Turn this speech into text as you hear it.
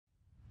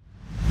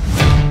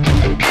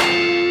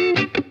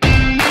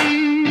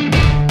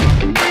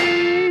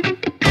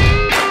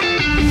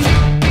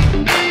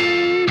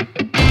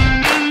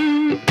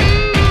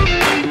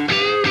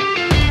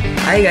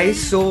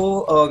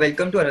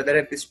Welcome to another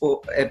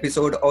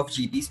episode of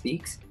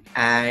GPSpeaks.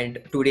 And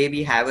today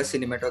we have a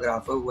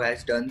cinematographer who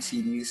has done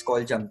series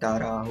called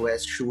Jamtara, who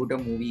has shoot a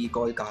movie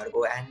called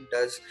Cargo, and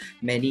does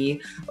many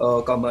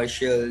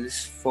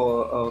commercials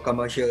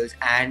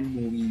and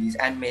movies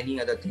and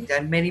many other things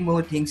and many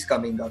more things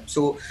coming up.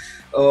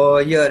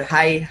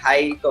 Hi,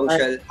 Hi,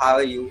 Kaushal. How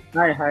are you?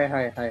 hi.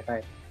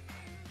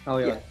 How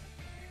are Yeah. you?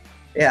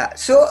 Yeah.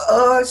 So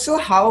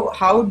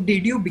how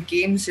did you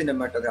become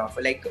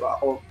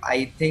cinematographer?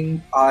 I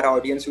think our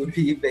audience would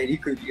be very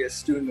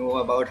curious to know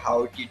about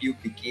how did you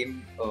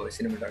become a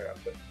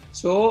cinematographer.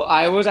 So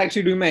I was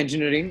actually doing my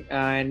engineering,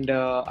 and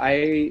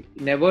I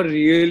never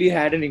really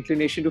had an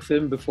inclination to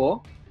film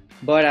before.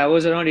 But I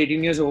was around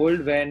 18 years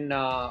old when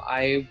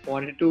I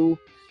wanted to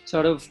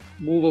sort of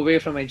move away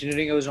from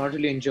engineering. I was not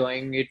really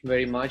enjoying it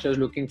very much. I was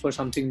looking for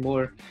something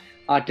more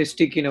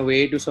artistic in a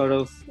way to sort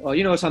of,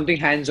 something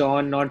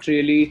hands-on, not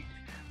really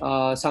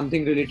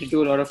something related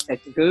to a lot of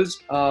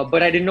technicals.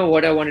 But I didn't know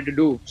what I wanted to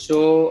do.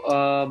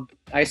 So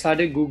I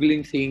started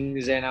Googling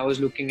things and I was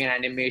looking at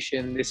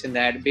animation, this and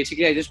that.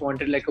 Basically, I just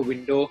wanted like a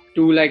window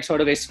to like sort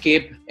of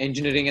escape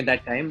engineering at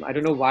that time. I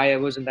don't know why I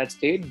was in that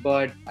state,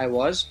 but I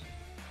was.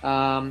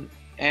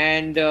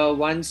 And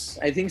once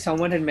I think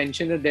someone had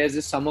mentioned that there's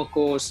a summer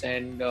course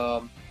and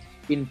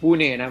in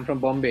Pune, and I'm from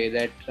Bombay,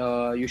 that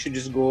you should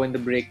just go in the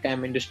break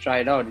time and just try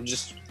it out.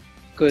 Just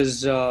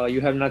because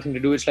you have nothing to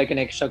do, it's like an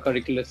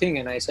extracurricular thing.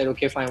 And I said,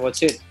 okay, fine,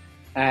 what's it?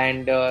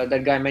 And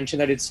that guy mentioned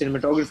that it's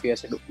cinematography. I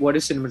said, what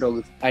is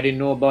cinematography? I didn't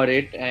know about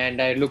it,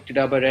 and I looked it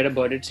up. I read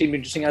about it. It seemed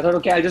interesting. I thought,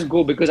 okay, I'll just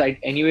go because I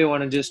anyway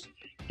want to just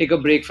take a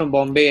break from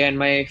Bombay and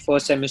my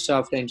first semester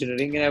after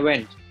engineering, and I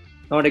went,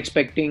 not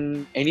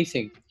expecting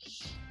anything.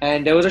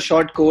 And there was a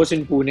short course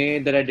in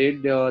Pune that I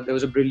did. There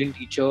was a brilliant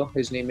teacher.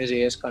 His name is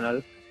A.S.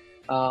 Kanal.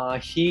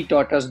 He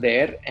taught us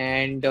there,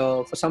 and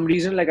for some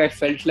reason, like I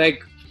felt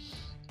like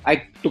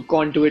I took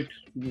on to it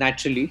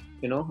naturally.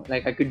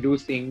 Like I could do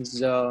things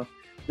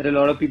that a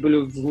lot of people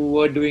who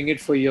were doing it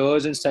for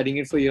years and studying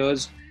it for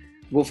years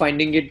were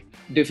finding it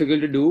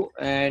difficult to do.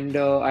 And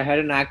I had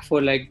a knack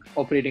for like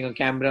operating a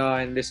camera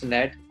and this and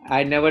that. I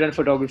had never done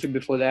photography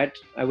before that.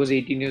 I was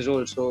 18 years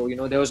old, so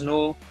there was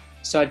no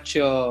such.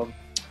 A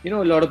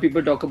lot of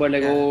people talk about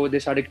like, Yeah. oh, they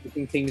started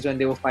clicking things when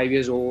they were 5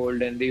 years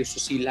old and they used to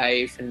see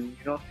life and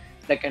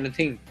that kind of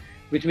thing.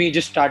 With me, it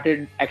just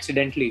started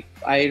accidentally.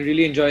 I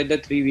really enjoyed the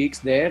 3 weeks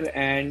there,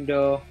 and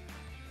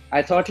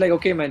I thought like,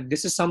 okay, man,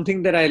 this is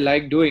something that I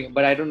like doing,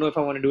 but I don't know if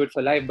I want to do it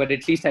for life. But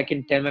at least I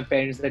can tell my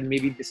parents that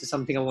maybe this is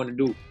something I want to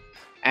do,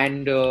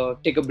 and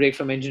take a break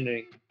from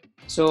engineering.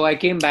 So I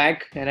came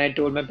back and I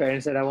told my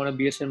parents that I want to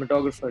be a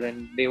cinematographer,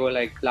 and they were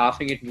like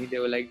laughing at me. They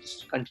were like,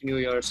 just continue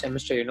your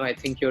semester. I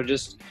think you're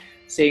just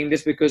saying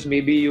this because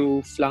maybe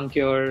you flunk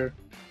your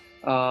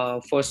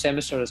first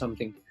semester or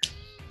something.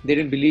 They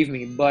didn't believe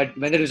me, but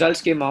when the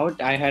results came out,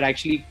 I had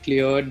actually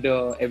cleared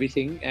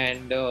everything,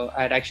 and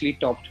I had actually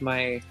topped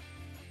my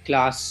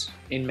class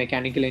in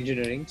mechanical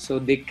engineering. So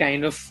they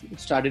kind of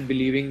started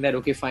believing that,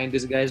 okay, fine,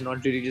 this guy is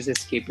not really just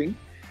escaping.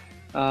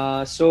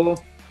 So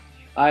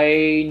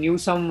I knew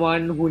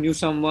someone who knew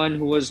someone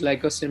who was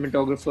like a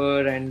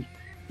cinematographer, and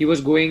he was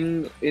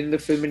going in the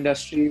film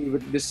industry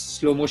with this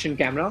slow motion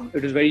camera.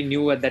 It was very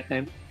new at that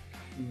time.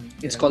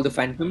 It's called the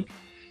Phantom.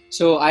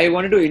 So I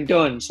wanted to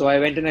intern. So I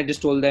went and I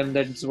just told them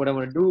that this is what I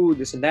want to do,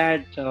 this and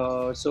that.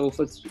 So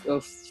for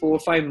 4 or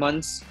 5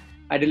 months,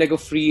 I did like a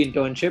free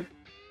internship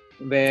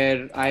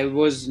where I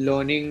was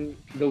learning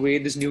the way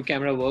this new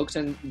camera works.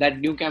 And that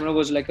new camera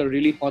was like a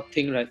really hot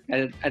thing right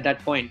at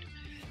that point,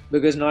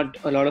 because not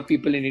a lot of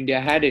people in India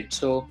had it.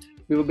 So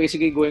we were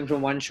basically going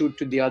from one shoot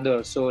to the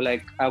other. So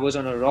like I was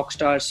on a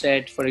Rockstar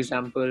set, for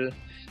example,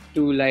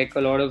 to like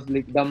a lot of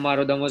like Dam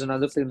Maro Dam was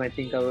another film I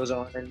think I was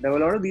on. And there were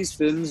a lot of these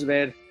films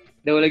where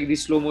there were like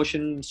these slow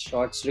motion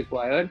shots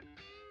required.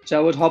 So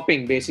I was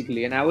hopping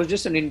basically, and I was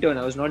just an intern.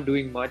 I was not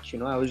doing much,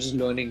 I was just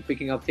learning,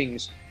 picking up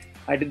things.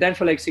 I did that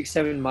for like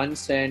 6-7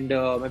 months, and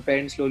my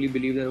parents slowly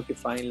believed that, okay,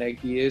 fine, like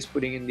he is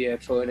putting in the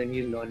effort and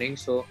he's learning.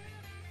 So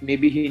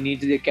maybe he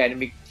needs the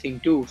academic thing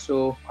too.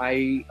 So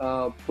I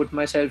put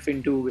myself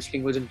into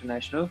Whistling Woods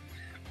International.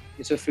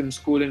 It's a film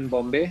school in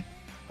Bombay.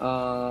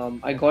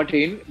 I got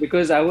in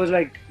because I was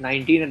like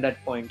 19 at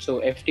that point. So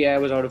FTI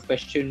was out of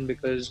question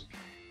because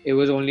it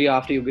was only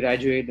after you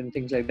graduate and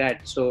things like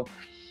that. So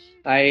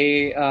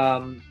I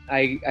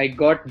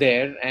got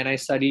there and I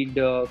studied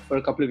for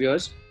a couple of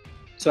years.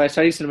 So I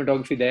studied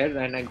cinematography there,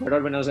 and I got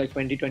out when I was like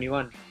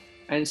 2021.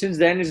 And since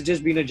then, it's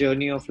just been a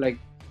journey of like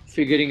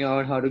figuring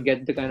out how to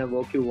get the kind of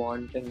work you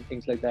want and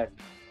things like that.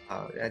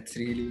 Wow, that's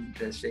really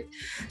interesting.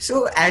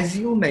 So, as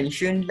you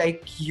mentioned,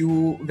 like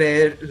you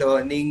were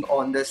learning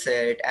on the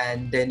set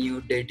and then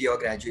you did your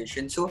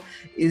graduation. So,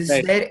 is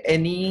Right. there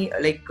any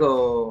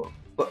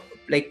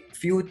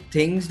few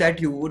things that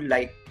you would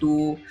like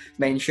to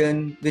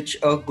mention which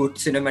a good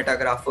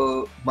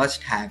cinematographer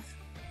must have?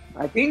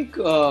 I think,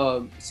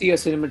 see, a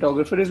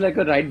cinematographer is like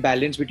a right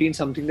balance between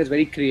something that's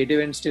very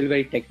creative and still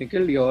very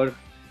technical. You're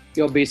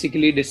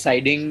basically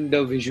deciding the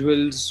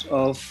visuals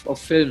of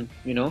film,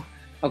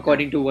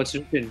 according to what's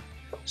written.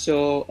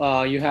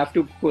 So you have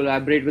to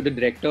collaborate with the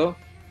director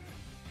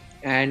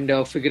and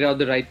figure out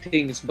the right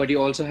things, but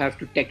you also have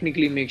to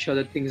technically make sure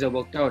that things are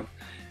worked out.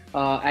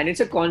 And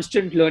it's a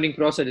constant learning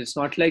process. It's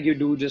not like you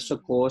do just a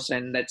course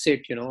and that's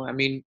it, you know. I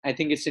mean, I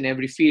think it's in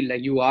every field.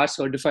 Like, you are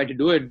certified to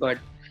do it, but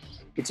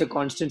it's a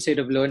constant state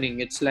of learning.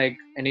 It's like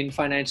an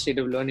infinite state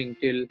of learning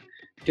till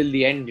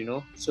the end, you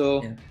know.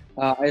 So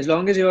Yeah. as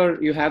long as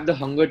you have the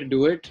hunger to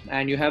do it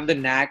and you have the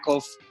knack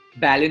of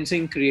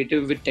balancing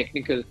creative with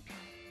technical,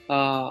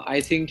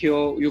 I think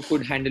you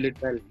could handle it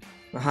well.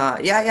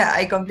 Yeah, yeah,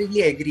 I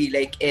completely agree.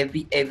 Like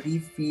every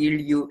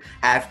field you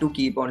have to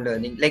keep on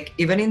learning. Like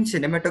even in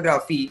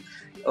cinematography,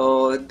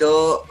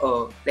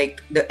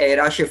 the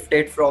era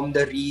shifted from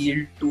the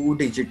reel to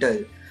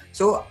digital.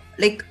 So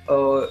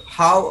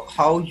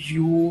how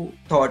you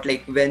thought,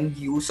 like when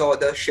you saw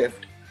the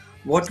shift,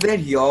 what were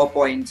your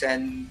points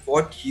and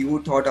what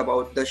you thought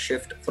about the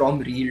shift from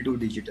reel to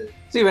digital?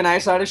 See, when I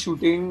started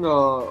shooting,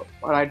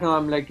 right now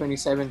I'm like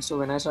 27. So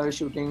when I started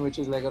shooting, which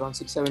is like around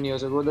 6, 7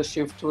 years ago, the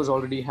shift was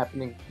already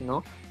happening, you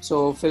know.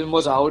 So film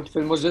was out,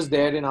 film was just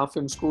there in our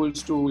film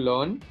schools to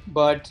learn,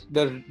 but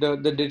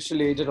the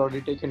digital age had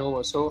already taken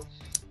over. So,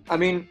 I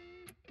mean,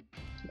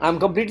 I'm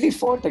completely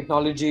for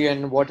technology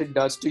and what it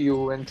does to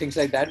you and things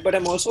like that, but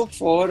I'm also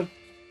for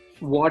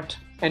what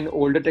an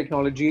older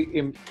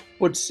technology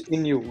puts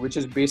in you, which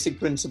is basic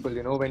principle.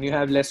 You know, when you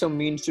have lesser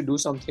means to do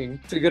something,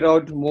 figure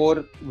out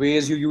more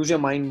ways, you use your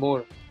mind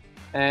more,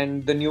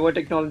 and the newer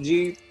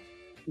technology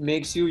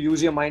makes you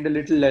use your mind a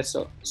little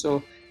lesser.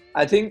 So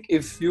I think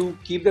if you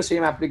keep the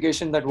same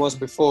application that was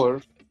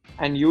before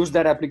and use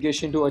that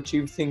application to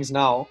achieve things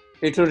now,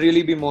 it will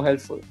really be more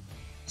helpful.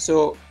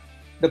 So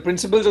the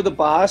principles of the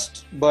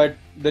past, but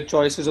the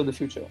choices of the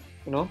future,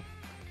 you know.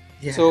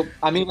 Yeah. So,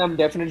 I mean, I'm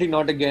definitely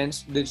not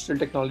against digital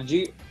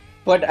technology,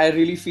 but I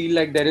really feel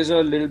like there's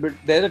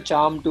a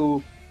charm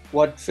to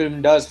what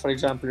film does. For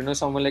example, you know,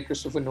 someone like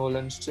Christopher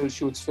Nolan still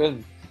shoots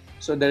film.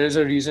 So there is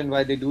a reason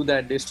why they do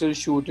that. They still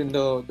shoot in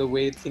the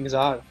way things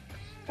are.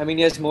 I mean,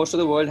 yes, most of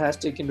the world has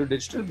taken to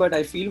digital, but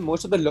I feel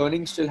most of the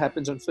learning still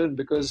happens on film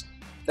because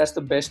that's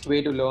the best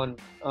way to learn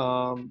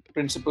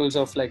principles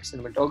of like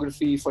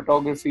cinematography,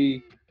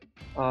 photography,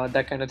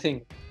 that kind of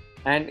thing.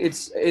 And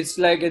it's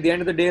like at the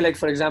end of the day, like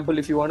for example,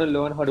 if you want to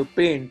learn how to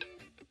paint,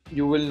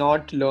 you will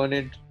not learn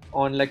it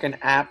on like an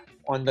app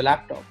on the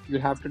laptop. You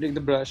have to take the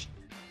brush,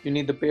 you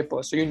need the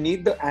paper, so you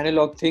need the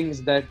analog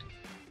things that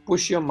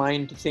push your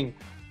mind to think.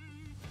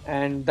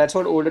 And that's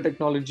what older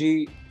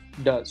technology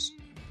does,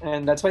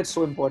 and that's why it's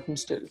so important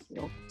still, you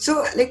know.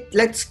 So, like,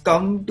 let's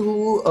come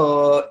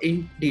to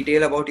in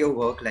detail about your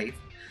work life.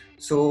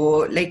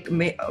 So, like,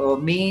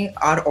 may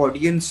our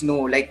audience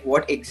know like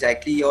what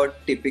exactly your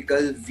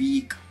typical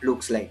week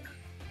looks like?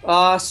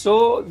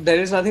 So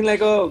there is nothing like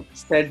a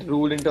set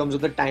rule in terms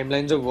of the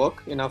timelines of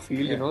work in our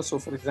field, you Yeah. know. So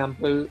for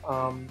example,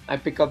 I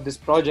pick up this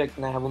project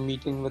and I have a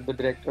meeting with the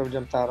director of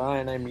Jamtara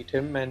and I meet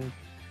him, and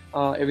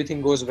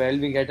everything goes well.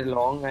 We get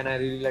along and I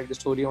really like the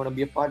story. I want to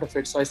be a part of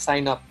it. So I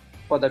sign up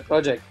for that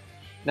project.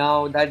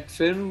 Now that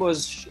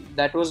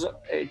was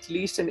at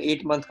least an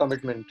 8 month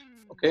commitment.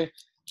 Okay.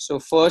 So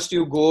first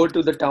you go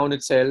to the town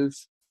itself,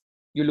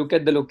 you look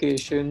at the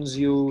locations,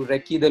 you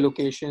recce the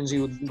locations,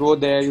 you go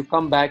there, you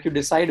come back, you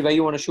decide where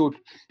you want to shoot.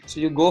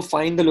 So you go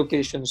find the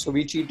locations. So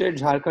we cheated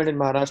Jharkhand and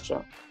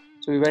Maharashtra.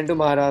 So we went to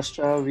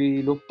Maharashtra,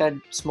 we looked at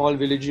small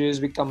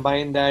villages, we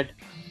combined that,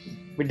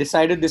 we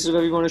decided this is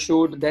where we want to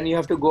shoot. Then you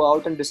have to go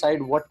out and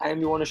decide what time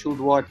you want to shoot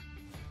what,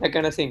 that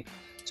kind of thing.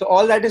 So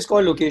all that is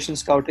called location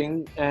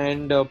scouting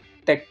and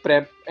tech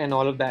prep and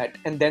all of that.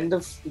 And then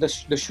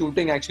the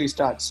shooting actually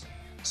starts.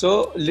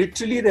 So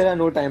literally there are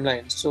no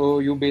timelines. So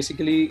you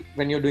basically,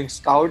 when you're doing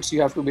scouts,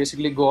 you have to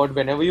basically go out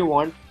whenever you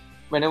want,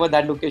 whenever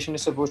that location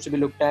is supposed to be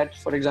looked at.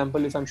 For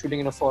example, if I'm shooting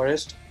in a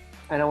forest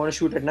and I want to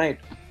shoot at night,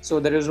 so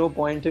there is no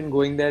point in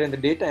going there in the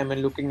daytime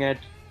and looking at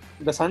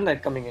the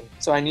sunlight coming in.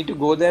 So I need to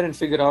go there and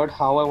figure out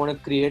how I want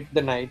to create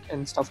the night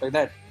and stuff like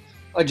that.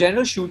 A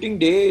general shooting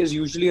day is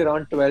usually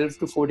around 12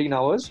 to 14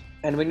 hours.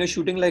 And when you're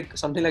shooting like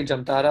something like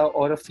Jamtara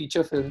or a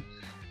feature film,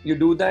 you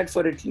do that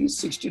for at least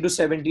 60 to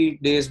 70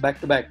 days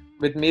back to back,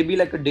 with maybe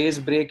like a day's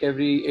break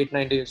every 8,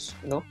 9 days,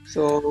 you know.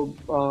 So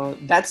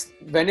that's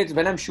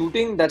when I'm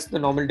shooting, that's the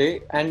normal day.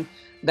 And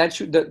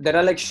there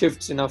are like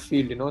shifts in our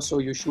field, you know. So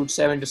you shoot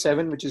 7 to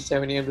 7, which is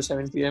 7 a.m. to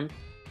 7 p.m,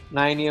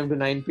 9 a.m. to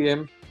 9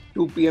 p.m,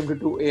 2 p.m. to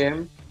 2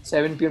 a.m,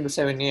 7 p.m. to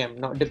 7 a.m.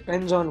 Now, it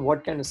depends on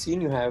what kind of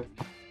scene you have,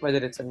 whether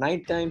it's a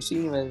nighttime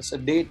scene, whether it's a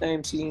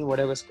daytime scene,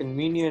 whatever's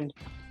convenient.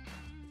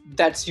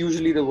 That's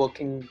usually the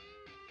working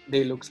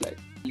day looks like.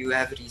 You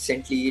have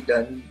recently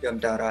done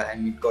Jamtara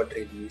and it got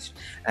released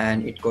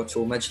and it got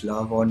so much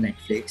love on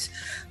Netflix.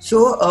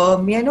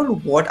 So, may I know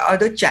what are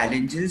the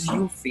challenges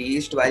you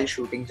faced while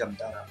shooting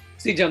Jamtara?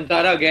 See,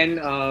 Jamtara again.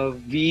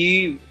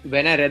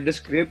 When I read the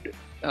script,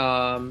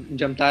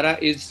 Jamtara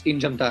is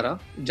in Jamtara.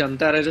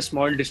 Jamtara is a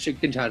small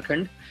district in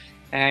Jharkhand,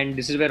 and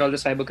this is where all the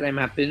cybercrime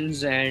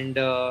happens. And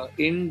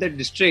in the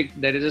district,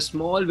 there is a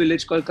small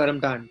village called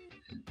Karamtan.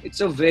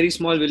 It's a very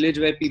small village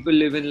where people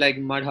live in like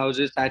mud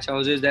houses, thatch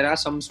houses. There are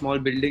some small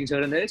buildings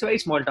here and there. It's a very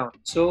small town.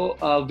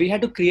 So we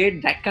had to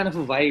create that kind of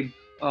a vibe.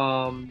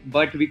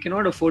 But we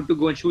cannot afford to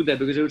go and shoot there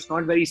because it's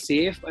not very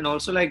safe. And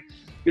also like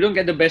you don't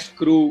get the best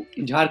crew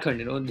in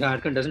Jharkhand.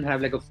 Jharkhand doesn't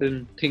have like a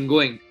film thing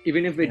going.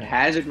 Even if it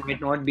has, it might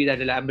not be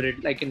that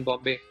elaborate like in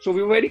Bombay. So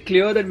we were very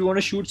clear that we want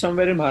to shoot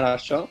somewhere in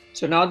Maharashtra.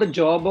 So now the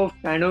job of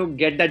trying to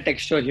get that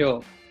texture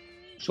here.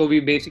 So we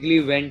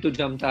basically went to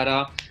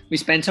Jamtara. We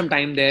spent some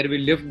time there. We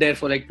lived there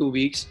for like 2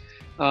 weeks.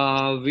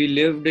 We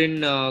lived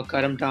in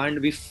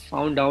Karamtand. We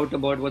found out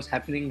about what's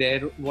happening there,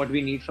 what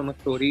we need from a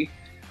story.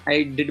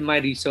 I did my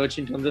research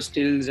in terms of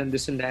stills and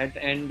this and that.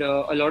 And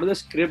a lot of the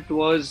script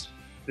was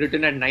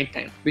written at night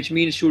time, which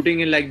means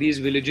shooting in like these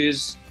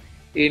villages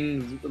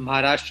in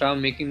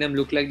Maharashtra, making them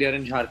look like they're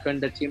in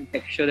Jharkhand, that same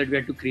texture that we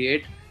had to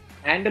create.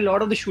 And a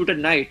lot of the shoot at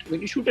night. When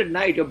you shoot at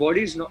night, your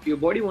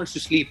body wants to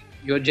sleep.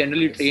 You're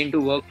generally trained to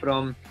work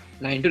from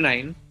 9 to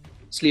 9,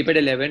 sleep at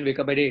 11, wake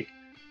up at 8.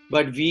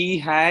 But we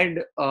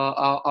had,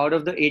 out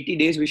of the 80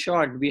 days we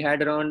shot, we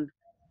had around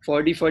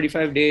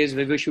 45 days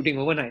where we were shooting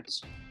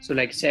overnights. So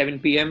like 7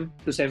 p.m.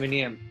 to 7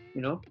 a.m.,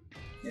 you know.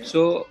 Yeah.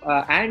 So,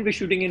 and we're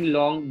shooting in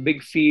long,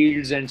 big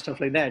fields and stuff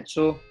like that.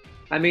 So,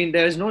 I mean,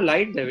 there's no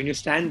light there. When you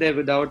stand there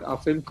without a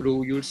film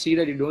crew, you'll see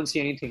that you don't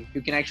see anything.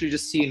 You can actually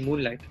just see in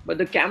moonlight. But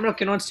the camera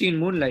cannot see in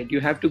moonlight. You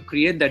have to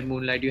create that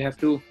moonlight. You have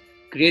to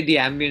create the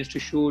ambience to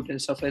shoot and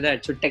stuff like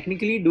that. So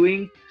technically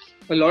doing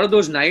a lot of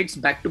those nights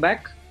back to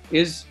back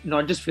is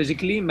not just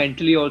physically,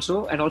 mentally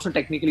also, and also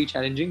technically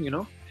challenging,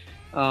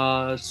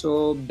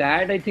 So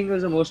that I think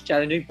was the most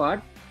challenging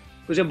part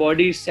because your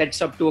body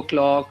sets up to a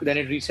clock, then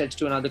it resets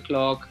to another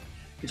clock.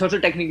 It's also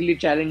technically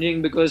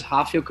challenging because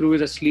half your crew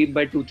is asleep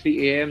by 2,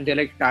 3 a.m. They're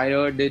like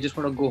tired. They just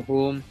want to go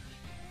home.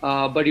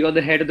 But you're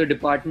the head of the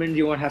department.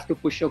 You won't have to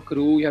push your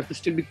crew. You have to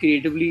still be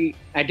creatively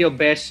at your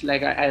best,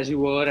 like as you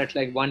were at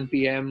like 1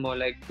 p.m. or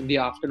like in the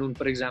afternoon,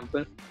 for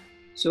example.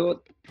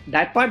 So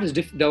that part is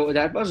that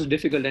part was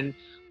difficult. And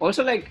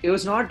also like it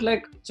was not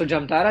like, so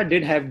Jamtara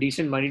did have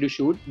decent money to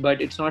shoot,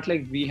 but it's not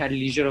like we had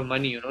leisure of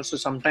money, So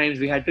sometimes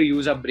we had to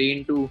use our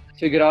brain to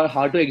figure out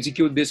how to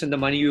execute this and the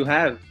money you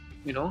have,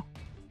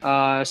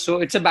 So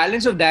it's a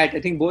balance of that.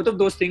 I think both of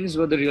those things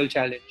were the real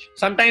challenge.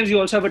 Sometimes you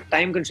also have a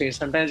time constraint.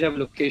 Sometimes you have a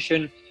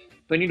location.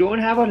 When you don't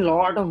have a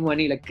lot of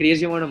money, like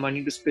crazy amount of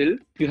money to spill,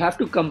 you have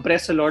to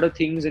compress a lot of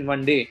things in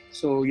one day.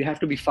 So you have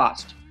to be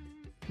fast.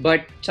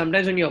 But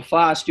sometimes when you're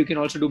fast, you can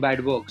also do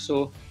bad work.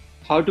 So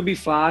how to be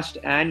fast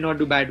and not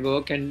do bad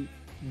work and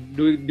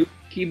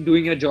keep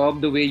doing your job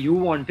the way you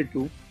want it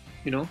to,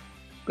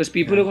 because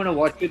people are going to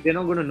watch it. They're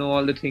not going to know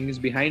all the things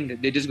behind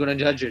it. They're just going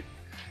to judge it.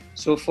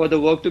 So for the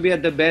work to be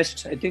at the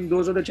best, I think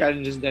those are the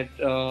challenges that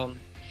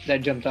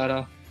that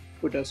Jamtara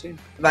put us in.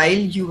 While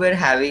you were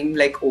having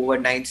like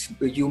overnights,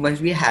 you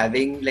must be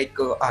having like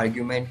an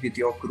argument with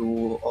your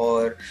crew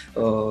or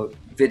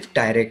with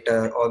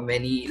director or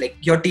many like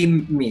your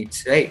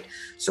teammates, right?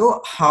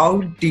 So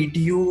how did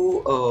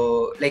you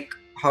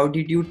how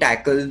did you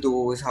tackle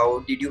those? How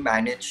did you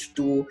manage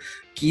to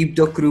keep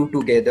the crew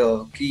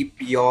together, keep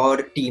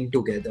your team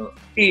together?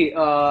 See,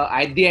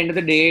 at the end of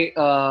the day,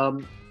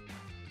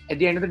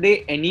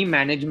 any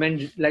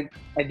management, like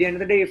at the end of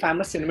the day, if I'm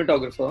a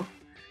cinematographer,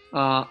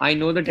 I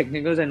know the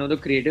technicals, I know the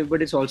creative,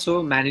 but it's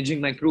also managing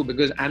my crew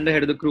because I'm the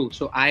head of the crew.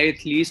 So I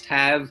at least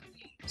have,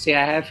 say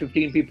I have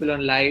 15 people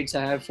on lights,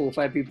 I have 4 or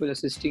 5 people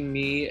assisting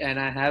me, and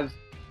I have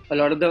a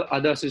lot of the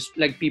other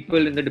like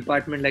people in the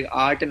department like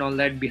art and all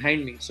that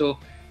behind me. So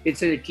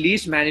it's at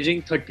least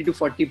managing 30 to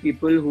 40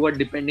 people who are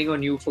depending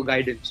on you for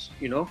guidance,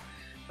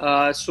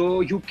 So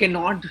you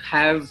cannot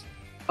have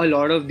a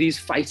lot of these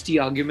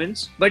feisty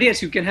arguments, but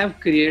yes, you can have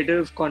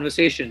creative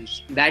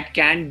conversations that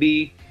can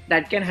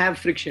have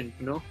friction,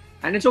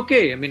 and it's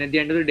okay. I mean, at the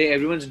end of the day,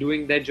 everyone's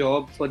doing their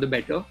job for the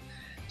better.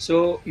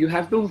 So you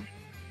have to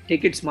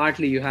take it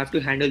smartly. You have to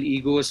handle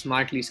egos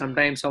smartly.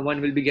 Sometimes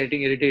someone will be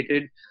getting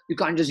irritated. You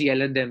can't just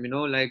yell at them,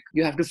 like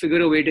you have to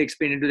figure a way to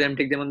explain it to them,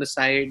 take them on the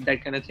side,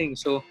 that kind of thing.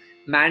 So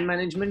man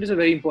management is a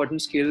very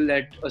important skill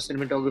that a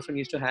cinematographer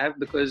needs to have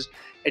because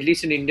at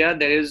least in India,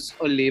 there is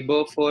a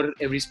labor for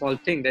every small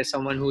thing. There's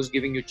someone who's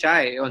giving you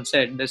chai on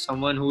set. There's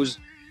someone who's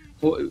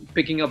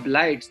picking up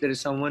lights. There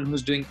is someone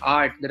who's doing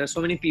art. There are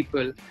so many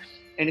people.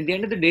 And at the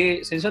end of the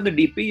day, since you're the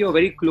DP, you're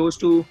very close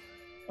to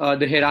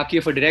the hierarchy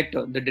of a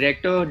director. The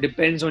director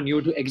depends on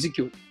you to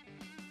execute.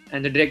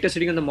 And the director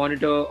sitting on the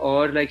monitor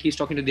or like he's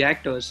talking to the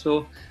actors.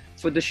 So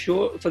for the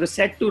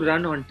set to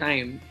run on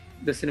time,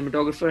 the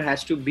cinematographer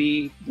has to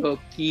be the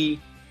key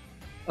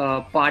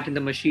part in the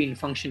machine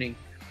functioning.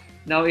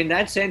 Now, in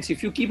that sense,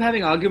 if you keep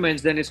having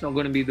arguments, then it's not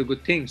going to be the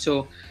good thing.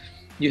 So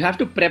you have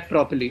to prep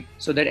properly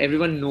so that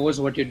everyone knows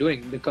what you're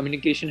doing. The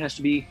communication has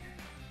to be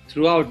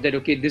throughout that,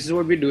 okay, this is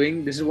what we're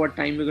doing, this is what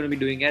time we're going to be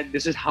doing it,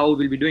 this is how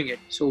we'll be doing it.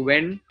 So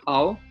when,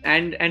 how,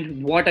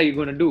 and what are you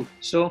going to do?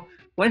 So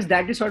once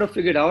that is sort of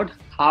figured out,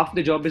 half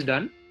the job is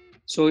done.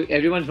 So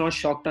everyone's not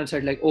shocked on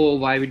set like, oh,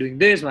 why are we doing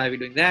this? Why are we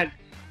doing that?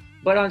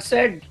 But on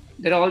set,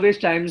 there are always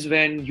times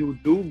when you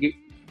do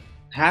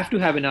have to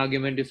have an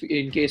argument if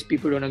in case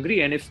people don't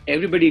agree, and if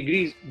everybody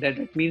agrees,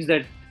 that means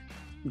that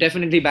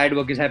definitely bad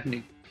work is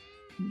happening.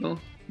 You know,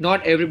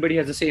 not everybody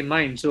has the same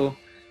mind, so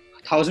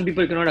 1,000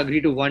 people cannot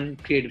agree to one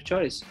creative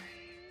choice.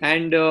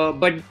 And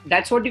but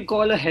that's what you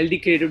call a healthy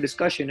creative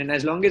discussion, and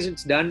as long as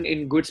it's done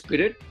in good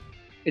spirit,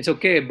 it's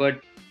okay.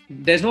 But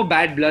there's no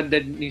bad blood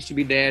that needs to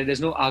be there.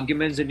 There's no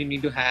arguments that you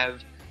need to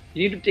have.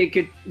 You need to take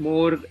it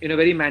more in a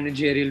very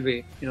managerial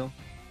way, you know.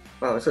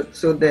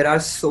 So there are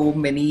so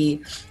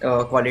many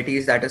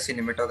qualities that a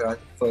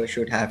cinematographer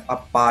should have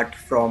apart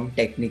from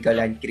technical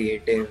and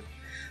creative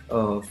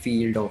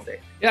field of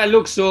it. Yeah,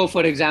 look, so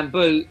for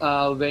example,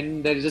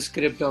 when there is a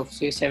script of,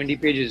 say, 70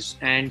 pages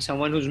and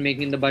someone who's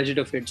making the budget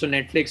of it, so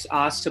Netflix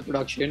asks a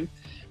production,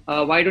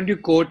 why don't you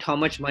quote how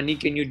much money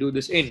can you do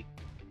this in?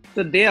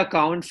 So they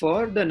account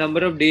for the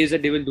number of days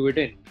that they will do it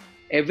in.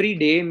 Every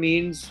day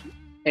means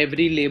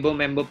every labor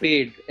member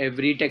paid,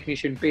 every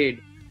technician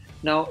paid.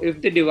 Now,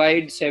 if they divide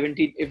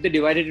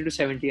it into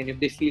 70, and if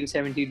they feel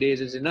 70 days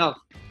is enough,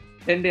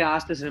 then they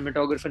ask the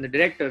cinematographer and the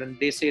director, and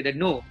they say that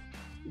no,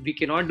 we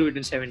cannot do it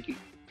in 70.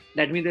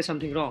 That means there's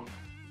something wrong,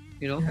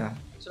 you know. Yeah.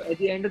 So at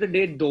the end of the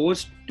day,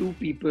 those two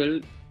people,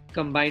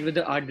 combined with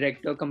the art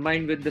director,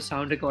 combined with the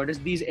sound recorders,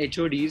 these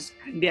HODs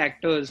and the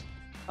actors,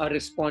 are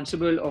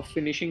responsible of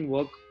finishing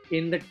work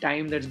in the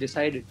time that's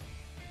decided.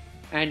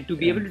 And to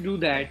be Yeah. able to do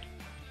that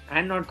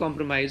and not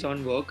compromise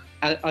on work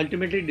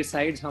ultimately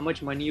decides how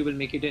much money you will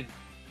make it in.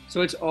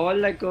 So it's all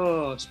like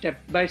a step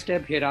by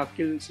step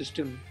hierarchical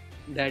system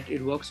that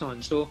it works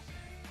on. So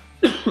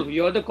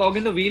you're the cog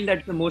in the wheel,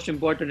 that's the most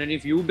important. And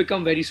if you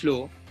become very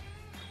slow,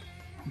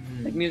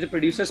 that means the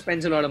producer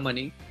spends a lot of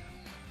money,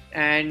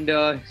 and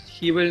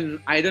he will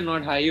either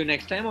not hire you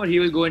next time or he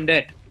will go in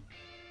debt.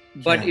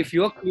 But Yeah. if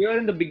you're clear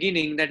in the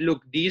beginning that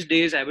look, these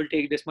days I will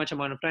take this much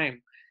amount of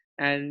time,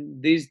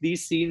 and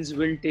these scenes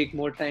will take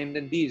more time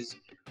than these,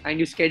 and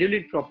you schedule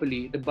it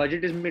properly, the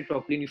budget is made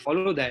properly, and you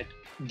follow that,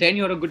 then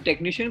you're a good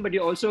technician, but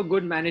you're also a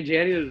good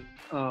managerial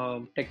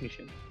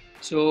technician.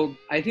 So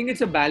I think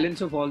it's a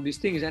balance of all these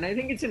things, and I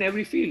think it's in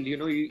every field. You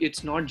know,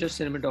 it's not just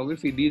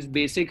cinematography. These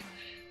basic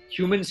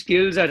human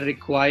skills are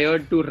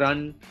required to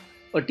run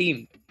a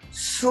team.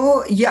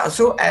 So yeah,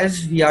 so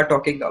as we are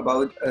talking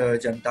about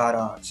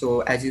Jamtara,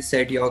 so as you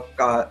said, your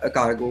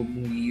cargo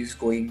movie is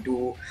going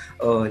to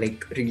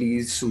like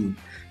release soon,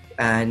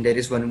 and there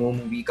is one more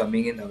movie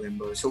coming in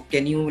November. So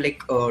can you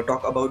like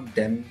talk about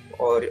them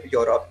or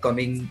your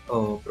upcoming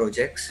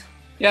projects?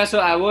 Yeah, so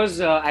I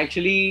was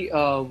actually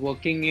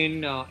working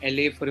in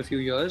LA for a few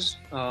years.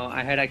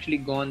 I had actually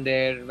gone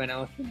there when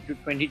I was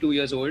 22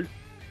 years old,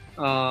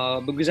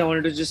 because I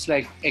wanted to just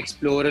like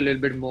explore a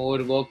little bit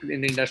more, work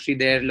in the industry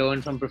there,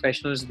 learn from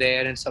professionals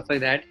there, and stuff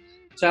like that.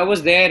 So I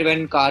was there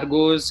when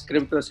Cargo's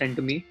script was sent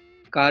to me.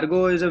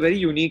 Cargo is a very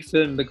unique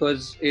film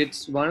because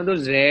it's one of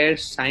those rare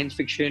science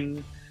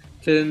fiction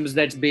films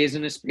that's based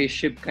on a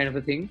spaceship kind of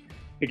a thing.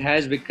 It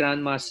has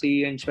Vikrant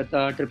Massey and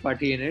Shweta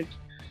Tripathi in it,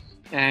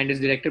 and is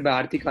directed by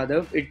Arti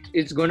Kadhav.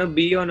 It's going to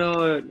be on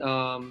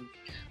a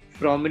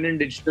prominent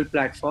digital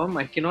platform.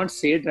 I cannot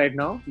say it right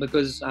now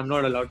because I'm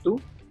not allowed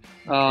to.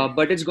 Okay.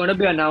 But it's going to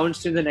be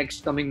announced in the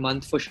next coming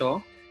month for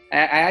sure.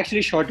 I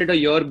actually shot it a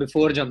year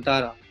before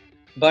Jamtara,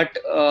 but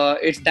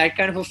it's that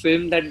kind of a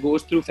film that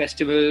goes through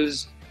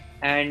festivals,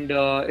 and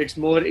it's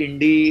more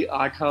indie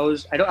art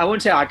house. I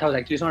won't say art house,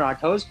 actually it's not art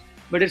house,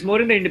 but it's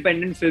more in the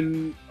independent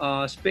film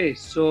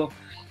space. So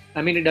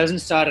I mean, it doesn't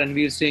star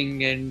Ranveer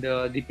Singh and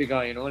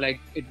Deepika, you know,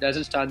 like it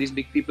doesn't star these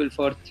big people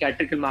for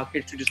theatrical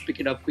markets to just pick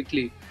it up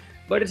quickly.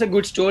 But it's a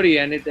good story,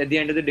 and at the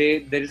end of the day,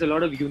 there is a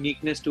lot of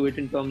uniqueness to it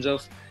in terms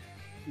of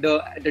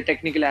the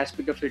technical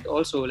aspect of it.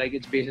 Also, like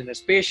it's based on a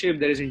spaceship.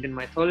 There is Indian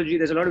mythology.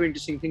 There's a lot of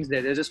interesting things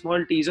there. There's a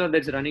small teaser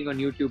that's running on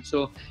YouTube,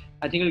 so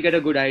I think you'll get a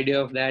good idea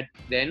of that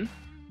then.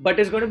 But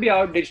it's going to be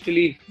out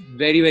digitally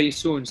very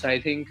soon. So I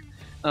think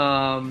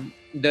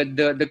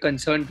the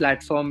concerned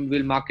platform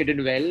will market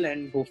it well,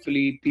 and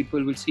hopefully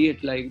people will see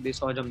it like they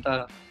saw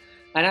Jamtara.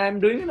 And I'm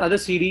doing another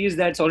series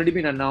that's already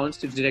been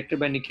announced. It's directed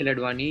by Nikhil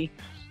Advani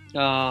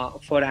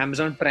for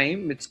Amazon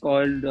Prime. It's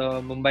called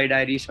Mumbai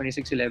Diaries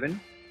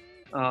 2611.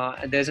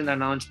 There's an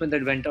announcement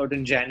that went out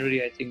in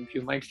January. I think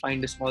you might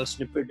find a small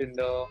snippet in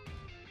the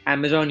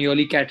Amazon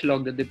yearly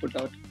catalog that they put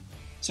out.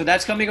 So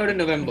that's coming out in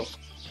November.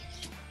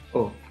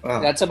 Oh, wow.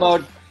 That's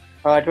about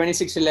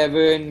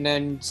 2611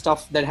 and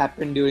stuff that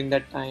happened during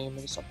that time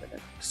and stuff like that.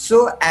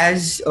 So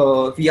as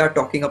we are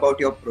talking about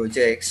your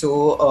project,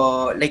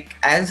 so like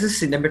as a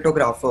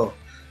cinematographer,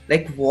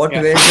 like what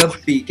Yeah. were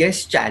the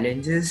biggest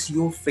challenges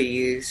you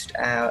faced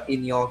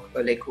in your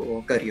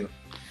career?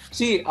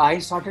 See, I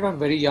started out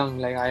very young.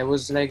 Like I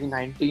was like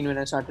 19 when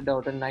I started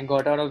out, and I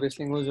got out of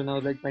whistling was when I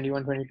was like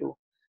 21, 22.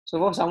 So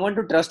for someone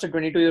to trust a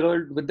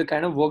 22-year-old with the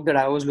kind of work that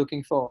I was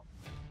looking for,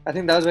 I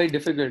think that was very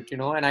difficult, you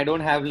know. And I don't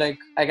have like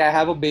I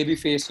have a baby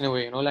face in a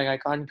way, you know. Like I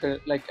can't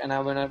like, and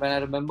when I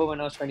remember when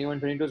I was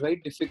 21, 22, it was very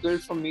difficult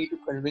for me to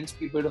convince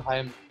people to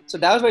hire me. So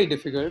that was very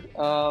difficult.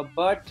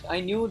 But I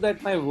knew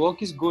that my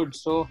work is good,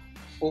 so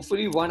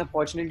hopefully one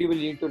opportunity will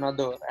lead to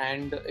another,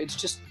 and it's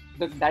just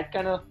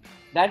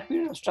that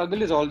period of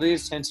struggle is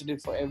always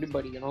sensitive for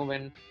everybody,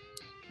 when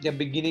they're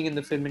beginning in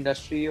the film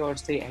industry or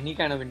say any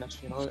kind of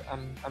industry.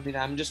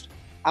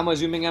 I'm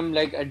assuming I'm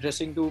like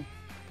addressing to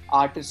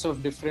artists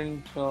of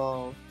different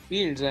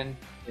fields, and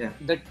Yeah.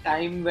 the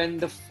time when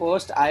the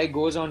first eye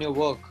goes on your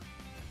work,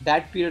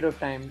 that period of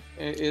time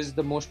is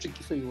the most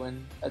tricky for you,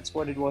 and that's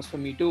what it was for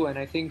me too. And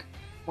I think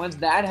once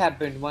that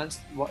happened, once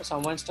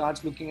someone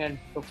starts looking at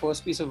the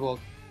first piece of work,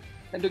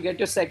 then to get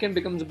your second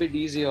becomes a bit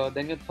easier,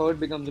 then your third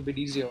becomes a bit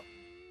easier.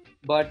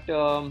 But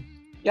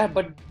yeah,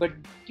 but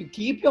you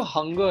keep your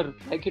hunger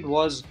like it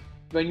was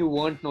when you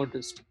weren't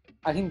noticed.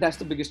 I think that's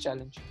the biggest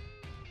challenge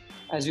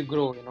as you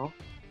grow.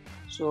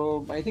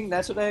 So I think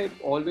that's what I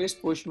always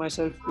push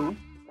myself to,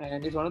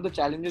 and it's one of the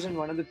challenges and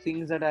one of the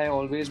things that I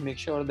always make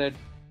sure that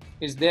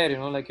is there.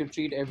 Like you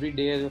treat every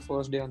day as your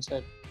first day on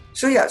set.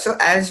 So yeah, so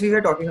as we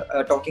were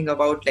talking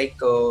about like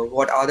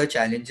what are the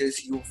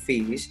challenges you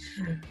face,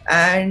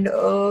 and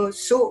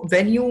so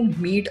when you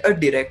meet a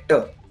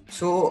director,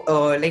 so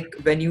like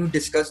when you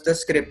discuss the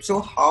script, so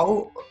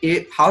how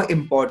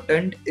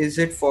important is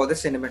it for the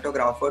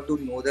cinematographer to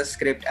know the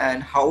script,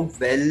 and how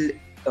well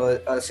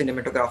a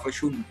cinematographer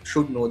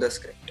should know the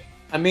script?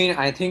 I mean,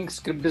 I think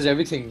script is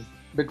everything,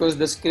 because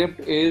the script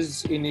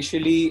is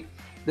initially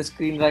the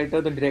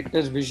screenwriter, the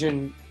director's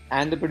vision,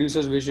 and the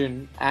producer's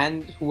vision,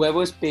 and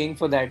whoever's paying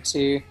for that,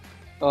 say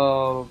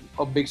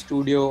a big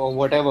studio or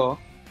whatever,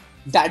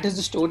 that is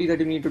the story that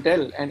you need to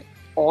tell. And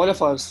all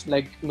of us,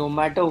 like no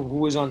matter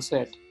who is on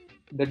set,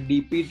 the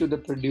DP to the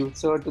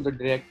producer to the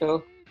director,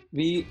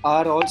 we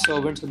are all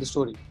servants of the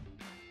story.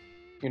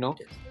 Yes.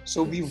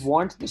 So we Yes.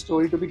 want the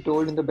story to be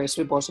told in the best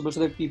way possible so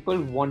that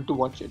people want to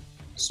watch it.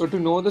 So to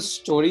know the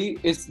story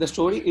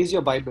is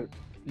your Bible.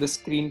 The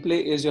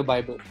screenplay is your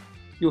Bible.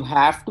 You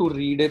have to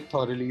read it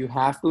thoroughly. You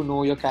have to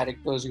know your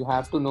characters. You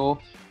have to know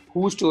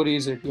whose story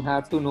is it. You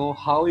have to know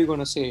how you're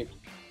gonna say it.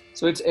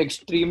 So it's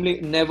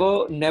extremely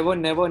never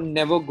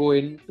go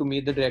in to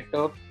meet the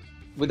director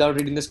without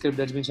reading the script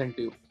that's been sent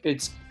to you.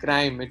 It's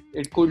crime.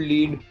 It could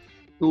lead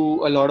to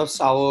a lot of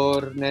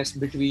sourness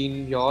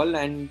between y'all,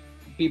 and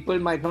people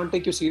might not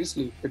take you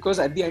seriously, because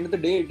at the end of the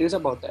day it is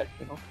about that.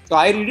 So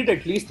I read it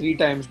at least 3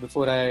 times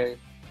before I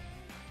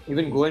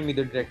even go and meet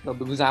the director,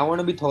 because I want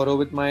to be thorough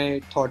with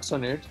my thoughts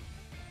on it.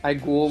 I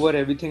go over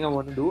everything I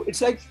want to do.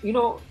 It's like,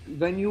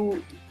 when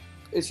you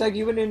it's like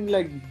even in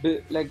like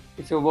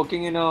if you're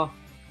working in a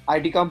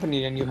IT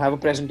company and you have a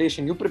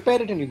presentation, you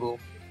prepare it and you go.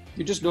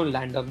 You just don't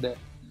land up there.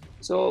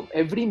 So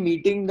every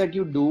meeting that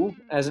you do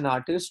as an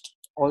artist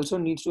also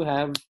needs to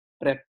have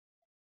prep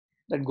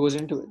that goes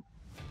into it,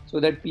 so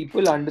that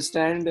people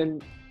understand.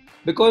 And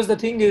because the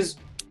thing is,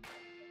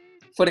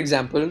 for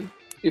example,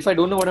 if I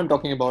don't know what I'm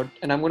talking about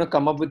and I'm going to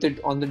come up with it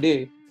on the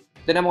day,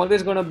 then I'm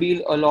always going to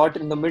be a lot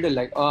in the middle,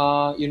 like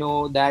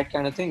that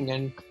kind of thing.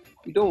 And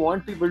you don't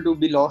want people to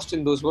be lost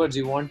in those words.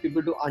 You want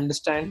people to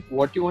understand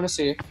what you want to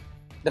say,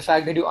 the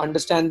fact that you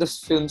understand the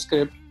film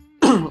script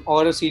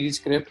or a series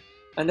script,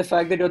 and the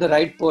fact that you're the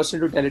right person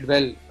to tell it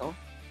well.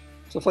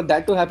 So for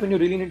that to happen, you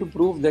really need to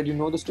prove that you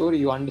know the story,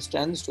 you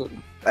understand the story.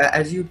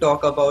 As you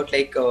talk about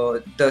like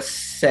the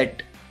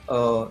set,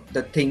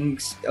 the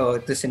things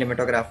the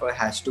cinematographer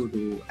has to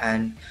do,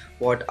 and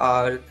what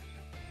are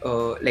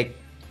like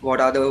what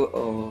are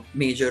the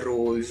major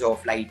roles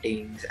of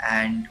lightings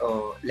and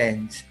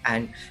lens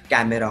and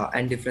camera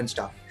and different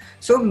stuff.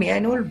 So may I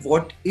know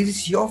what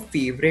is your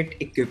favorite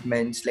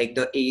equipments, like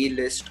the A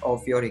list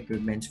of your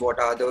equipments? What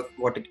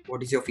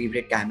is your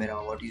favorite camera?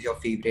 What is your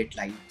favorite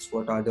lights?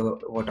 What are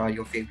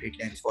your favorite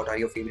lens? What are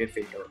your favorite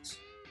filters?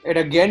 It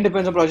again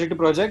depends on project to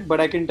project,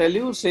 but I can tell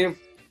you, say,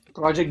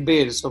 project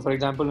based. So, for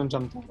example, in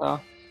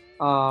Jamtara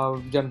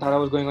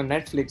was going on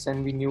Netflix,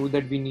 and we knew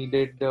that we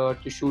needed to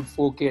shoot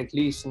 4K at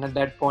least. And at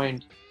that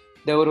point,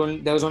 there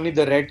was only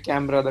the Red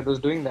camera that was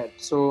doing that.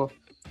 So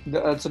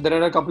there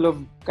are a couple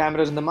of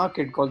cameras in the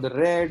market called the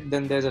Red.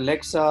 Then there's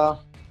Alexa,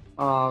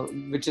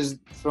 which is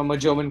from a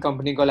German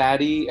company called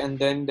Arri, and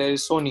then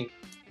there's Sony.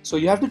 So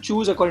you have to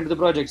choose according to the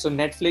project. So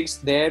Netflix,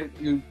 there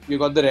you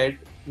got the Red.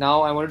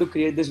 Now I wanted to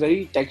create this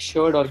very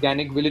textured,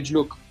 organic village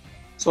look.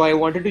 So I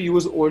wanted to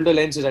use older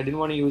lenses. I didn't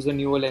want to use the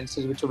newer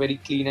lenses, which are very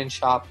clean and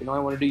sharp. I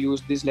wanted to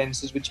use these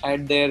lenses, which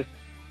had their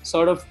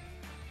sort of,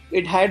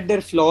 it had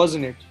their flaws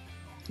in it.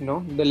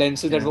 The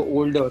lenses that Yeah. were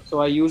older. So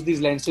I used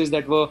these lenses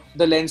that were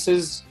the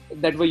lenses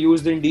that were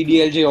used in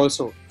DDLJ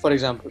also, for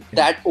example.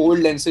 That old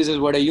lenses is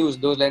what I used.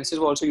 Those lenses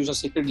were also used on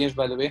Secret Games,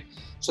 by the way.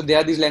 So there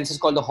are these lenses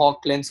called the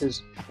Hawk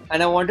lenses.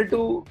 And I wanted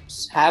to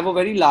have a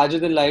very larger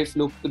than life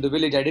look to the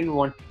village. I didn't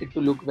want it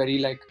to look very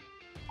like,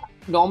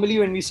 normally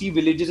when we see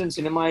villages in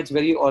cinema, it's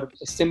very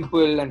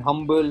simple and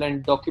humble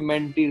and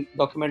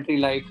documentary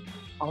like.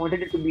 I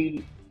wanted it to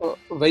be a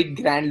very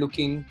grand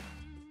looking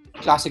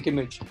classic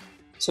image.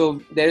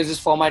 So there is this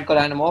format called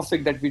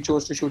anamorphic that we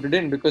chose to shoot it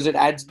in, because it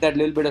adds that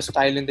little bit of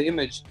style in the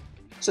image.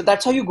 So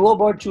that's how you go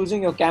about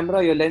choosing your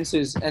camera, your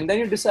lenses, and then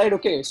you decide,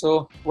 okay,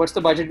 so what's the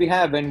budget we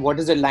have and what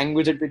is the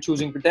language that we're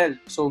choosing to tell.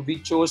 So we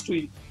chose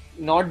to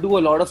not do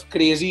a lot of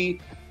crazy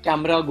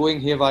camera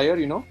going haywire,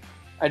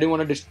 I didn't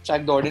want to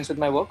distract the audience with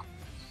my work.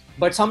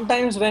 But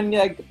sometimes when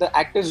like the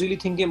actor is really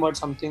thinking about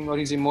something or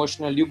he's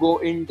emotional, you go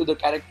into the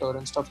character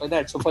and stuff like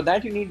that. So for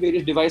that you need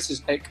various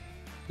devices like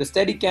the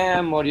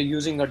Steadicam, or you're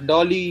using a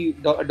dolly.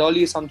 A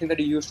dolly is something that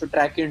you use to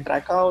track in,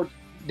 track out.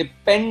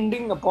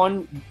 Depending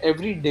upon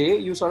every day,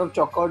 you sort of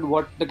chalk out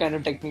what the kind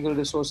of technical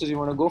resources you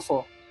want to go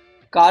for.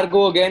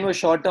 Cargo again was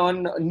shot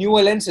on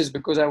newer lenses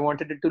because I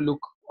wanted it to look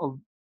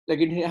like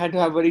it had to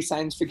have very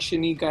science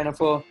fiction-y kind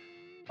of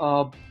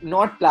a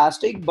not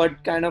plastic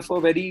but kind of a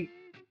very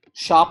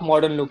sharp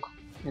modern look,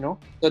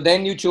 so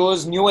then you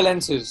chose newer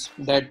lenses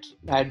that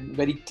had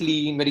very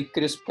clean, very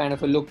crisp kind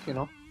of a look,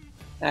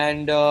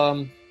 and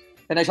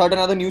then I shot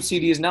another new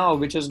series now,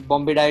 which is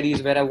Bombay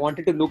Diaries, where I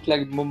wanted to look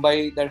like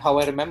Mumbai, that how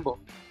I remember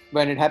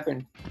when it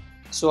happened.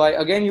 So I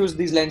again used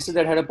these lenses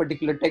that had a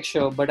particular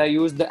texture, but I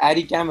used the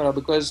Arri camera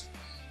because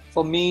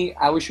for me,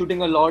 I was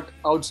shooting a lot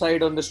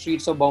outside on the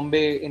streets of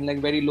Bombay in like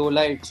very low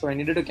light. So I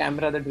needed a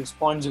camera that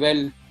responds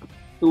well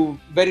to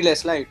very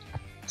less light.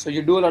 So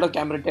you do a lot of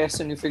camera tests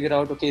and you figure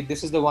out, okay,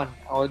 this is the one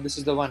or this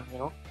is the one,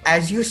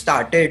 As you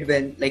started,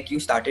 when like you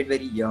started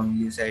very young,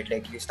 you said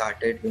like you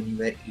started when you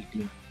were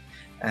 18.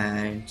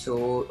 And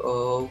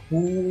so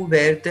who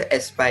were the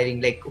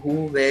aspiring, like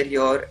who were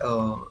your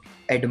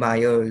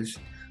admirers?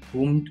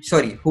 Whom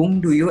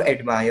do you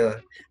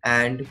admire?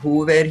 And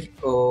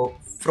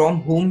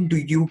from whom do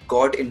you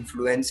got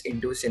influence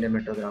into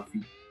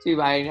cinematography? See,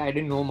 I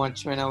didn't know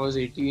much when I was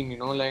 18,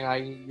 like I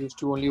used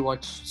to only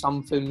watch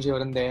some films here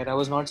and there. I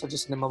was not such a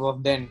cinema buff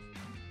then.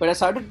 But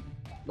as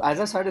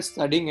I started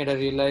studying it, I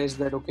realized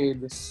that, okay,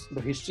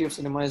 the history of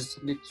cinema is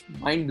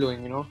mind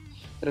blowing,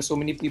 There are so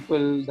many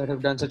people that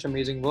have done such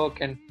amazing work.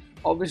 And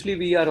obviously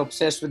we are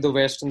obsessed with the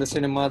West and the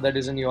cinema that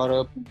is in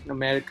Europe, in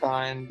America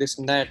and this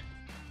and that.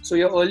 So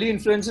your early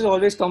influences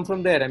always come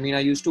from there. I mean, I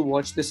used to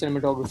watch the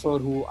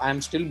cinematographer who I'm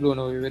still blown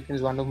away with.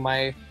 He's one of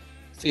my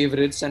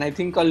favorites, and I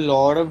think a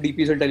lot of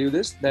DPs will tell you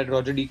this, that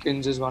Roger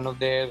Deakins is one of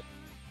the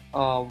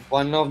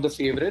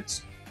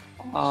favorites.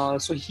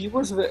 So he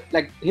was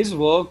like, his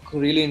work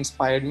really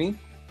inspired me.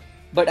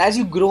 But as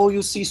you grow,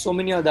 you see so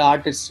many other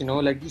artists,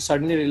 like you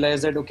suddenly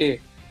realize that, okay,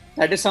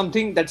 that is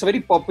something that's a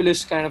very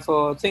populist kind of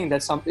a thing.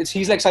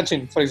 He's like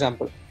Sachin, for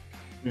example.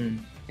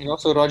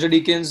 So Roger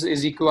Deakins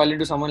is equivalent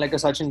to someone like a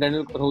Sachin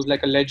Tendulkar, who's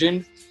like a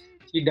legend.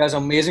 He does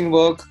amazing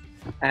work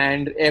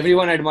and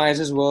everyone admires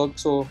his work.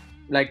 So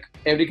like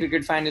every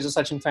cricket fan is a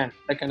Sachin fan,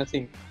 that kind of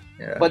thing.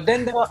 Yeah. But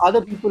then there are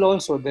other people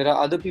also. There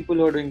are other people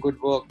who are doing good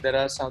work. There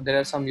are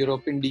some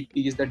European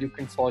DPs that you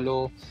can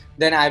follow.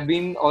 Then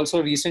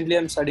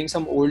I'm studying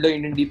some older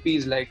Indian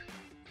DPs. Like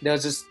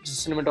there's this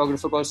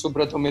cinematographer called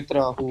Subrata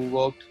Mitra who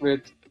worked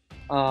with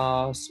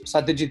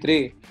Satyajit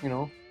Ray,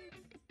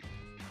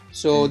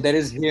 So there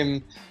is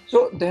him.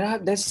 So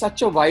there's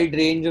such a wide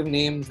range of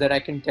names that I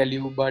can tell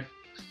you, but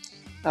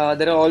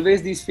there are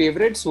always these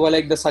favorites who are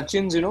like the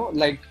Sachins,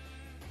 like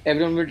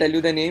everyone will tell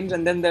you their names,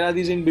 and then there are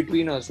these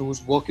in-betweeners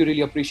whose work you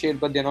really appreciate,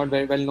 but they're not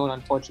very well known,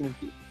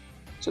 unfortunately.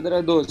 So there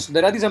are those. So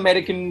there are these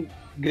American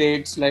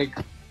greats like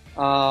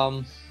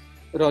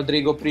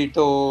Rodrigo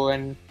Prieto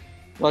and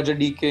Roger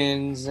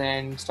Deakins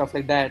and stuff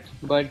like that.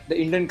 But the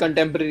Indian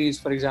contemporaries,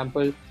 for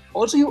example,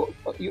 also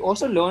you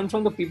also learn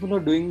from the people who are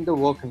doing the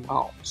work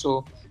now.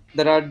 So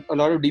there are a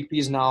lot of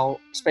DPs now,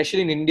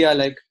 especially in India.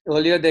 Like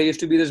earlier, there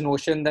used to be this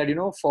notion that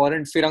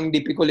foreign firang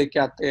DP ko leke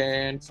aate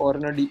hain and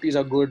foreigner DPs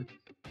are good.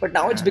 But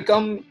now it's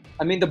become,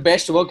 the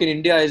best work in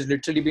India is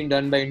literally being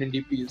done by Indian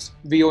DPs.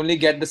 We only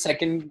get the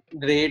second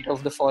rate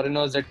of the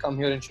foreigners that come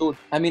here and shoot.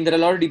 There are a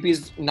lot of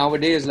DPs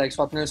nowadays, like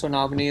Swapnil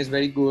Sonavane is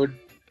very good.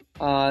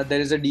 There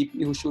is a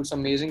DP who shoots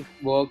amazing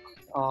work.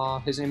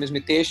 His name is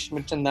Mitesh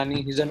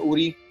Mirchandani. He's an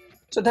Uri.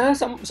 So there are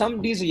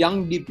some these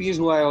young DPs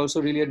who I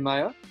also really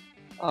admire.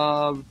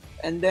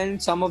 And then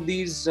some of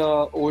these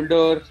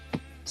older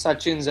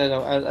Sachins,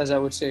 as I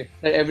would say,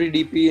 that every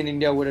DP in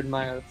India would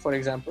admire, for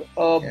example.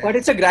 But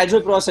it's a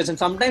gradual process, and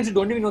sometimes you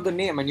don't even know the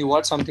name, and you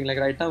watch something. Like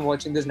right now, I'm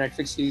watching this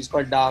Netflix series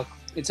called Dark.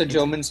 It's a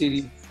German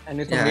series, and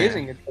it's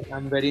amazing.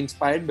 I'm very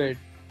inspired by it.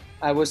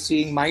 I was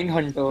seeing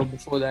Mindhunter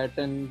before that,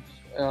 and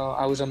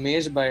I was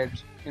amazed by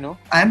it.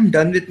 I'm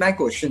done with my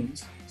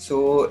questions.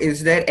 So,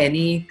 is there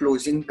any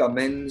closing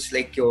comments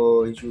like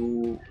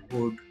you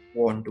would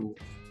want to?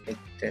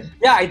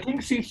 Yeah, I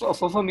think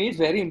for me it's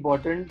very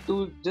important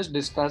to just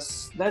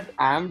discuss that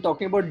I'm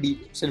talking about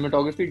deep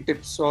cinematography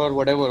tips or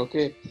whatever,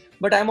 okay?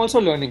 But I'm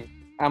also learning.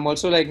 I'm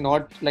also like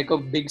not like a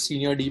big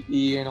senior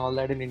DP and all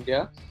that in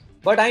India.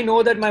 But I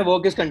know that my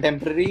work is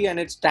contemporary and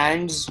it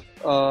stands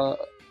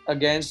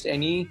against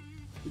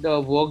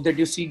the work that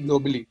you see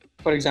globally,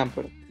 for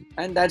example.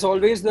 And that's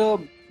always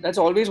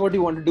what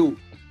you want to do.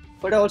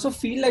 But I also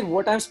feel like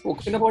what I've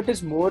spoken about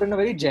is more in a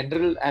very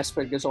general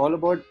aspect. It's all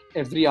about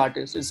every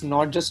artist. It's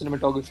not just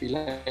cinematography.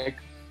 Like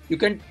you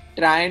can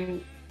try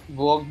and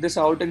work this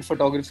out in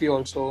photography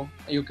also.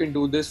 You can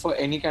do this for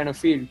any kind of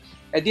field.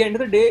 At the end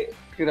of the day,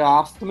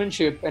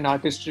 craftsmanship and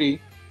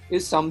artistry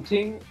is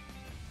something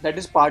that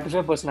is part of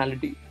your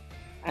personality.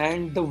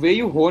 and the way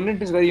you hone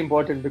it is very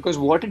important, because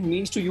what it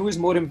means to you is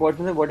more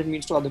important than what it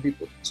means to other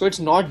people. So it's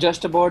not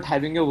just about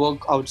having your work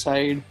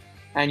outside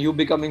and you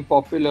becoming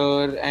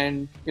popular,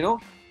 and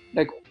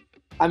like,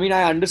 I mean,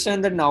 I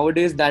understand that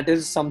nowadays that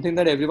is something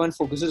that everyone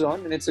focuses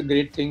on, and it's a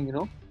great thing,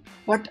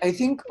 but I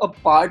think a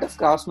part of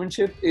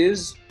craftsmanship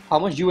is how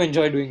much you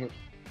enjoy doing it.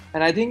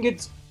 And I think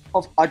it's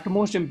of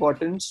utmost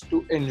importance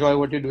to enjoy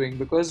what you're doing,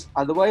 because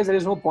otherwise there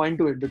is no point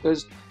to it.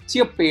 Because see,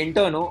 a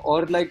painter, no,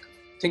 or like,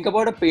 think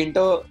about a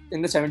painter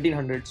in the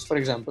 1700s, for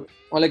example,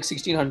 or like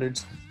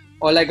 1600s,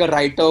 or like a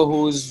writer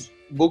whose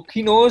book,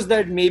 he knows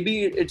that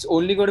maybe it's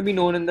only going to be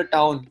known in the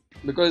town,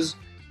 because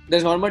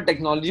there's not much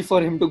technology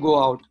for him to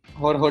go out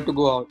or her to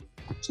go out.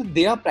 So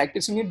they are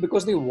practicing it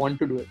because they want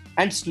to do it.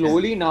 And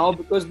slowly now,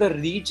 because the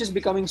reach is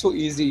becoming so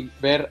easy,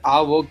 where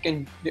our work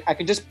I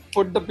can just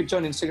put the picture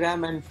on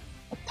Instagram and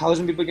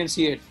 1,000 people can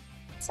see it.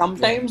 Yeah.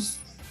 Sometimes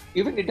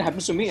even it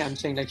happens to me. I'm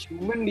saying, like,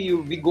 humanly,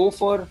 we go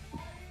for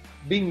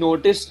being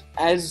noticed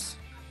as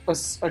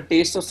a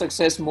taste of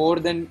success more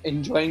than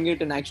enjoying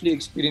it and actually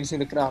experiencing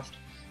the craft.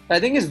 I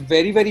think it's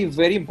very, very,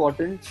 very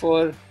important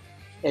for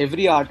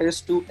every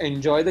artist to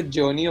enjoy the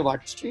journey of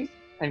artistry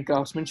and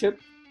craftsmanship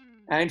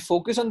and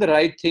focus on the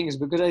right things,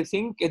 because I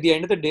think at the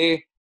end of the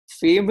day,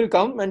 fame will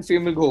come and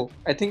fame will go.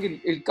 I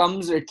think it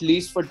comes at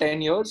least for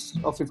 10 years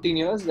or 15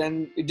 years,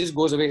 then it just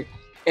goes away.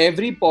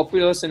 Every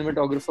popular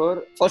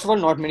cinematographer, first of all,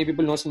 not many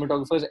people know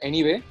cinematographers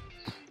anyway,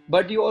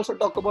 but you also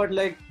talk about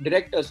like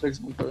directors, for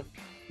example.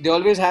 They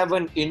always have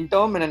an in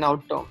term and an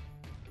out term,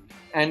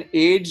 and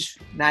age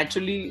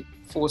naturally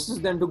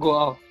forces them to go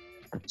out.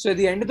 So at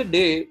the end of the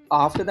day,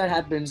 after that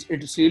happens,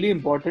 it's really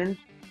important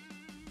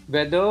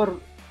whether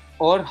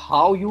or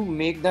how you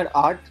make that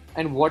art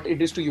and what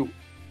it is to you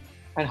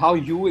and how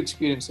you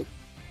experience it.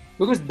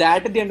 Because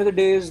that at the end of the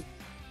day is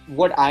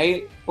what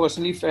I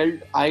personally felt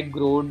I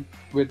growed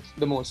with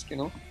the most.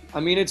 I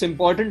mean, it's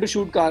important to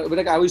shoot car, but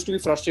like, I used to be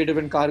frustrated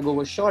when Cargo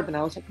was shot, and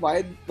I was like,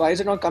 why is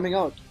it not coming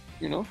out?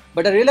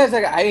 But I realized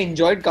like I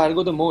enjoyed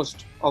Cargo the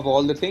most of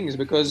all the things,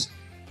 because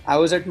I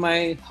was at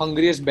my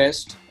hungriest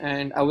best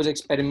and I was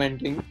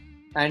experimenting.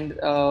 And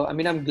I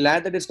mean, I'm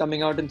glad that it's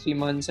coming out in 3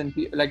 months and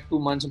like 2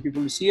 months and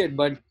people will see it.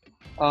 But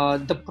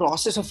the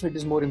process of it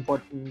is more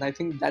important. And I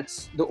think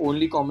that's the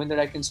only comment that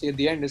I can say at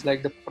the end is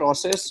like, the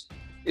process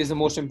is the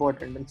most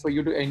important. And for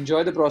you to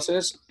enjoy the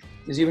process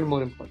is even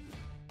more important.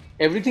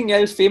 Everything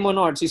else, fame or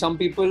not, see, some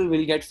people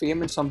will get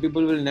fame and some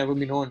people will never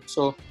be known.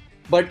 So,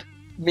 but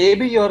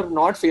maybe you're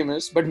not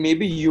famous, but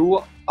maybe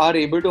you are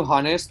able to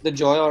harness the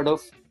joy out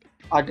of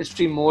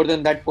artistry more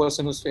than that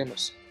person who's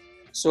famous.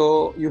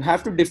 So you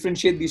have to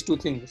differentiate these two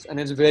things, and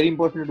it's very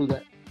important to do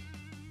that.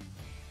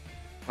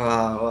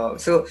 Wow.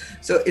 So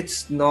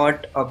it's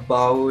not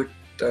about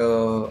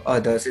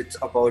others. It's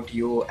about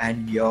you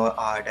and your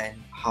art and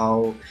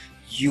how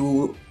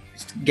you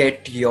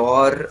get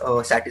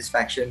your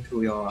satisfaction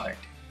through your art.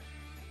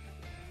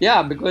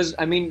 Yeah, because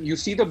I mean, you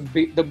see,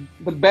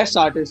 the best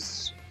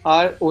artists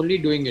are only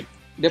doing it.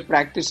 They're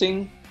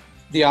practicing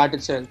the art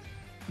itself.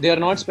 They are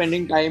not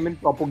spending time in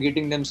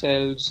propagating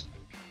themselves,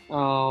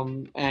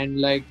 and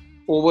like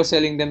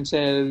overselling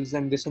themselves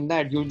and this and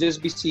that. You'll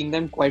just be seeing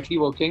them quietly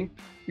working.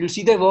 You'll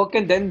see their work,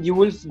 and then you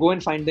will go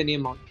and find their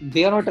name out.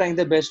 They are not trying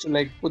their best to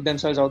like put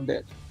themselves out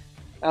there,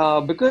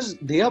 because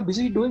they are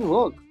busy doing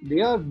work.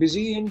 They are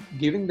busy in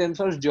giving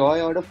themselves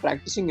joy out of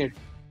practicing it,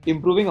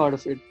 improving out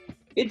of it.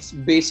 It's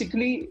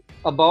basically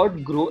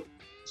about growth.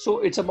 So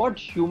it's about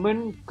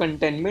human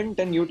contentment,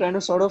 and you trying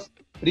to sort of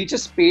reach a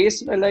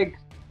space where like,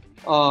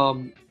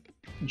 um,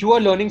 you are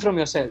learning from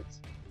yourself,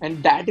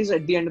 and that is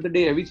at the end of the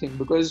day everything.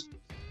 Because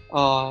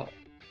uh,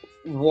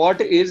 what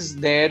is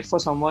there for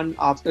someone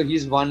after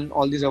he's won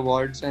all these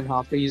awards and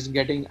after he's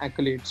getting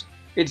accolades?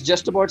 It's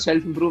just about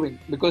self improving,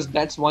 because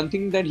that's one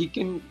thing that he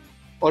can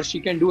or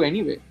she can do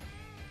anyway,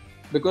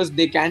 because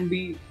they can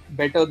be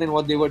better than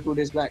what they were 2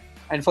 days back,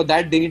 and for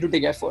that they need to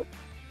take effort.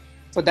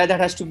 For that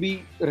has to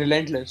be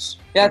relentless.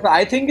 Yeah, so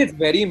I think it's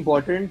very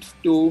important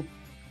to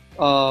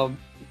uh,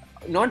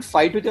 not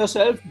fight with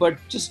yourself, but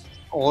just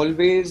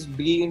always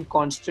be in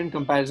constant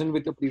comparison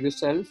with your previous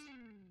self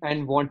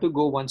and want to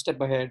go one step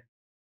ahead.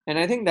 And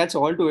I think that's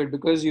all to it,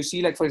 because you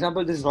see, like, for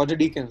example, this Roger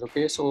Deakins,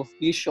 okay? So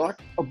he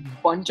shot a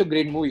bunch of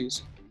great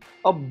movies,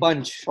 a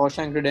bunch: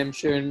 Shawshank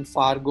Redemption,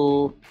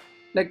 Fargo,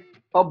 like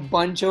a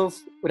bunch of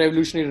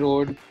Revolutionary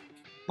Road.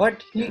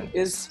 But he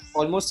is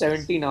almost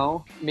 70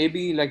 now,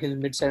 maybe like his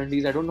mid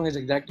 70s. I don't know his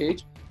exact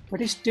age, but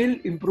he's still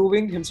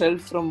improving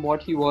himself from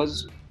what he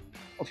was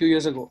a few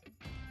years ago.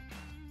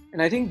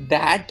 And I think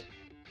that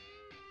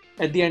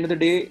at the end of the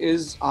day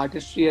is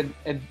artistry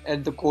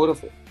at the core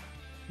of it.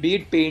 Be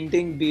it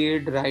painting, be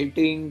it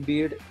writing,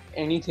 be it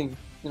anything,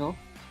 you know.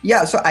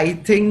 Yeah, so I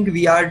think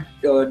we are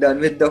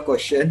done with the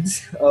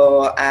questions.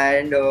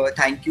 And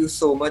thank you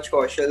so much,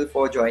 Kaushal,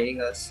 for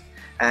joining us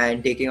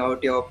and taking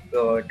out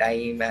your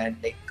time and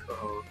like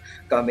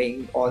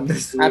coming on the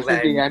Zoom.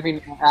 Absolutely. And I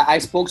mean, I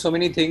spoke so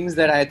many things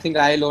that I think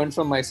I learned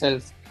from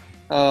myself,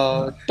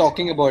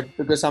 talking about,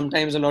 because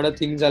sometimes a lot of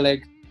things are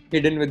like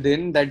hidden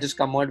within that just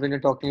come out when you're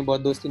talking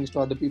about those things to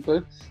other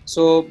people.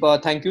 So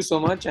thank you so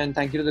much, and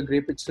thank you to the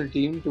Grey Pixel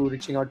team to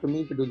reaching out to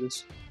me to do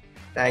this.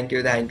 Thank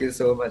you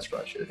so much,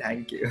 Kaushal.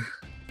 Thank you.